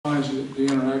the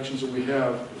interactions that we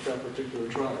have with that particular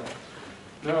tribe.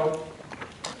 Now,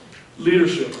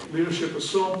 leadership. Leadership is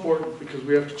so important because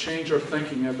we have to change our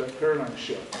thinking at that paradigm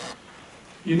shift.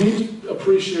 You need to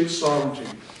appreciate sovereignty.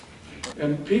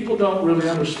 And people don't really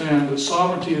understand that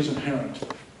sovereignty is inherent.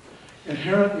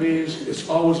 Inherent means it's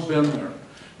always been there.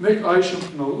 Mick Isham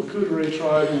from the Lakota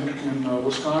tribe in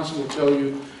Wisconsin will tell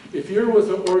you, if you're with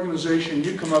an organization,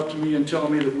 you come up to me and tell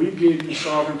me that we gave you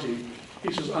sovereignty,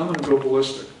 he says, I'm going to go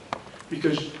ballistic.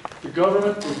 Because the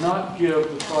government did not give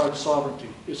the tribe sovereignty.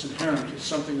 It's inherent. It's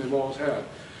something they've always had.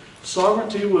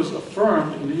 Sovereignty was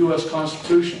affirmed in the U.S.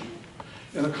 Constitution.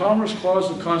 In the Commerce Clause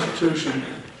of the Constitution,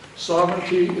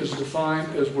 sovereignty is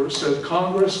defined as where it says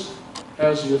Congress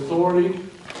has the authority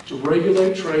to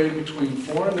regulate trade between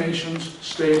foreign nations,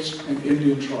 states, and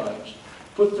Indian tribes.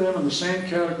 Put them in the same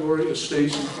category as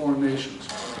states and foreign nations.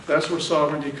 That's where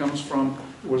sovereignty comes from,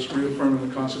 was reaffirmed in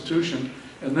the Constitution.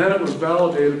 And then it was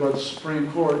validated by the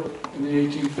Supreme Court in the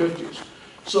 1850s.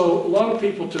 So a lot of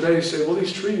people today say, well,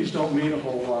 these treaties don't mean a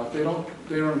whole lot. They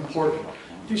aren't important.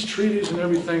 These treaties and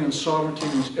everything and sovereignty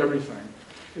means everything.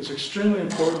 It's extremely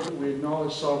important that we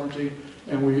acknowledge sovereignty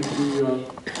and we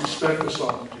respect the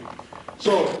sovereignty.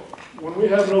 So when we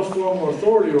have no formal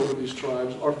authority over these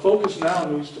tribes, our focus now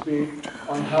needs to be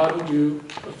on how to do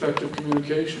effective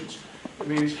communications. It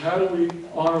means how do we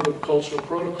honor the cultural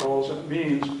protocols, and it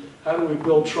means how do we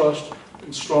build trust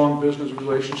and strong business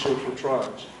relationships with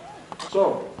tribes.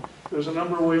 So there's a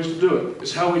number of ways to do it.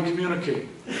 It's how we communicate.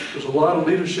 There's a lot of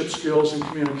leadership skills in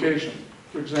communication.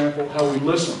 For example, how we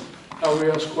listen, how we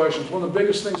ask questions. One of the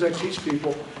biggest things I teach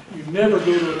people, you never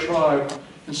go to a tribe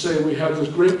and say, we have this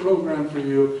great program for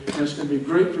you, and it's going to be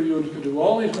great for you, and it's going to do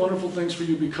all these wonderful things for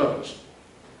you because.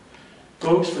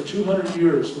 Folks, for 200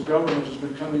 years, the government has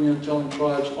been coming in and telling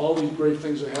tribes all these great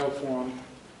things they have for them,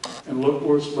 and look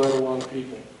where it's led a lot of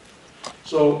people.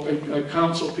 So I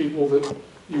counsel people that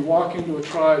you walk into a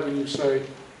tribe and you say,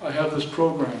 I have this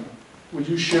program. Would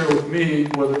you share with me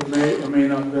whether it may or may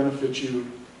not benefit you,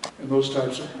 and those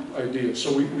types of ideas.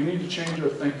 So we need to change our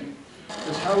thinking.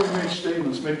 It's how we make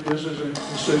statements, make business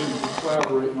decisions, and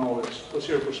collaborate and all this. Let's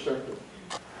hear a perspective.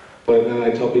 But then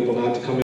I tell people not to come in